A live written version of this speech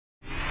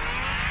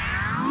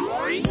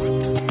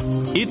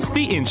It's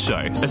The In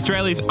Show,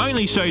 Australia's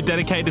only show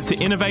dedicated to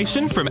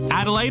innovation from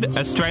Adelaide,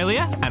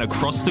 Australia and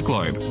across the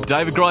globe.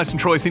 David Grice and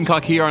Troy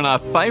Sincock here on our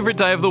favourite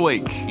day of the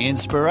week.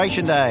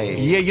 Inspiration Day.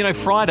 Yeah,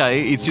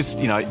 Friday is just,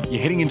 you're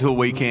heading into a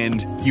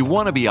weekend, you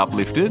want to be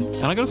uplifted.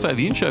 And I got to say,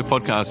 The In Show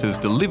podcast has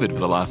delivered for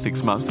the last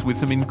 6 months with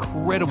some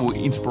incredible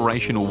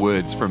inspirational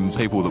words from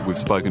people that we've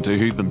spoken to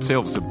who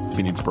themselves have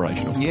been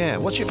inspirational. Yeah,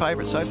 what's your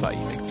favourite so far,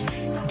 you think?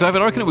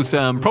 David, I reckon it was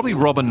probably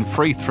Robin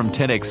Freeth from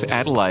TEDx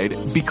Adelaide,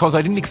 because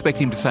I didn't expect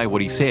him to say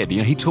what he said.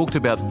 He talked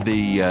about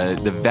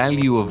the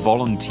value of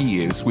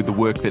volunteers with the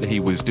work that he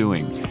was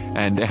doing,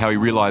 and how he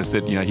realised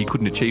that he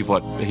couldn't achieve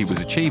what he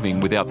was achieving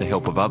without the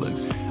help of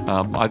others.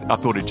 I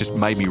thought it just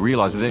made me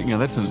realise that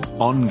that's an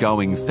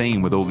ongoing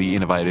theme with all the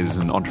innovators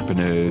and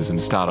entrepreneurs and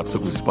startups that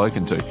we've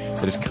spoken to.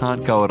 They just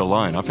can't go it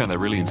alone. I found that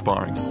really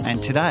inspiring.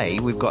 And today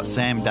we've got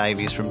Sam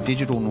Davies from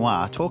Digital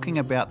Noir talking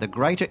about the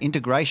greater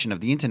integration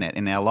of the internet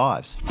in our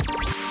lives.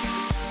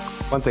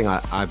 One thing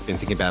I've been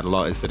thinking about a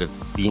lot is sort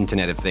of the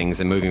Internet of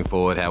Things and moving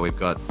forward, how we've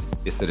got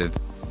this sort of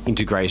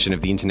integration of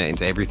the internet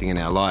into everything in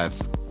our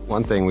lives.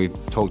 One thing we've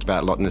talked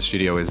about a lot in the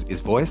studio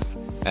is voice.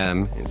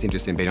 It's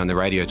interesting being on the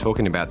radio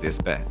talking about this,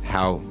 but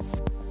how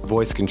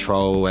voice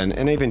control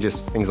and even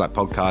just things like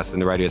podcasts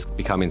and the radio is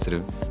becoming sort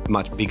of a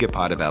much bigger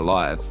part of our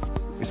lives.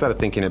 We started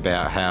thinking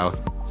about how,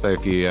 so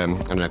if you, I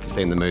don't know if you've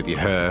seen the movie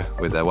Her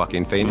with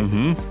Joaquin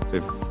Phoenix,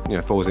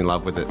 who falls in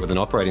love with an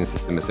operating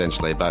system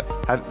essentially, but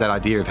have that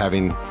idea of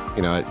having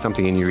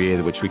something in your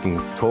ear which we can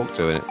talk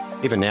to. And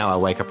even now I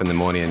wake up in the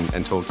morning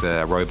and talk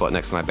to a robot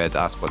next to my bed to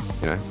ask what's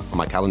on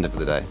my calendar for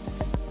the day.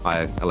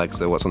 Hi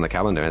Alexa, what's on the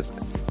calendar?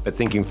 But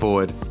thinking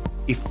forward,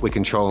 if we're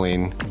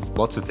controlling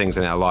lots of things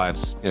in our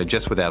lives,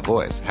 just with our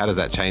voice, how does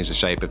that change the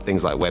shape of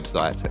things like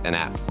websites and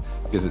apps?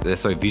 Because they're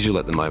so visual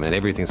at the moment and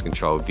everything's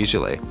controlled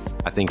visually.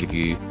 I think if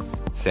you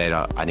said,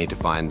 I need to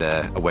find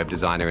a web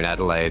designer in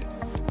Adelaide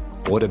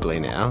audibly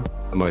now,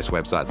 most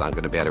websites aren't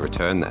going to be able to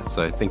return that.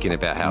 So thinking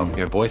about how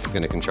voice is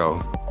going to control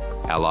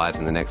our lives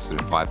in the next sort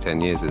of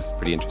 5-10 years is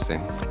pretty interesting.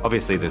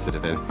 Obviously, there's sort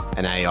of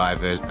an AI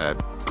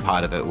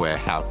part of it where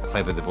how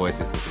clever the voice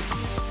is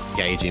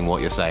gauging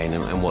what you're saying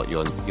and what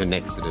your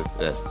next sort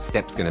of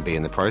step's going to be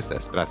in the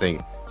process. But I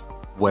think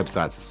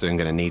websites are soon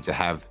going to need to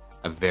have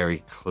a very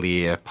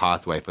clear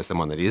pathway for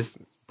someone that is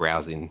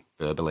browsing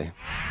verbally.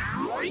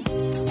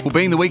 Well,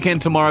 being the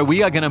weekend tomorrow,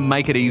 we are going to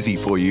make it easy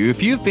for you.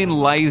 If you've been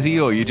lazy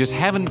or you just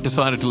haven't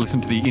decided to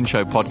listen to the In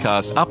Show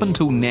podcast up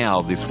until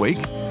now this week,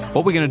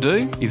 what we're going to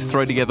do is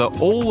throw together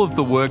all of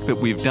the work that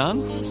we've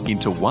done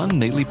into one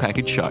neatly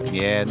packaged show.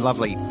 Yeah,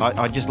 lovely.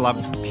 I just love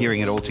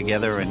hearing it all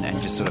together and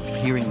just sort of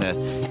hearing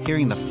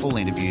the full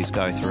interviews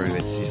go through.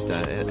 It's just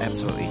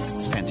absolutely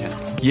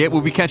fantastic. Yeah,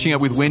 we'll be catching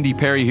up with Wendy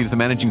Perry, who's the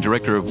Managing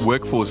Director of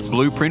Workforce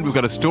Blueprint. We've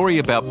got a story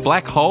about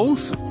black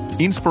holes,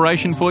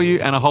 inspiration for you,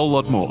 and a whole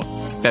lot more.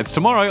 That's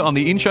tomorrow on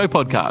the In Show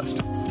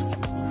podcast.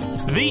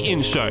 The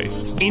In Show.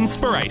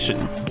 Inspiration.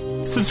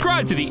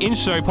 Subscribe to the In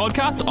Show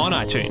podcast on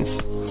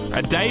iTunes.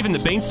 A Dave and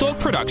the Beanstalk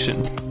production.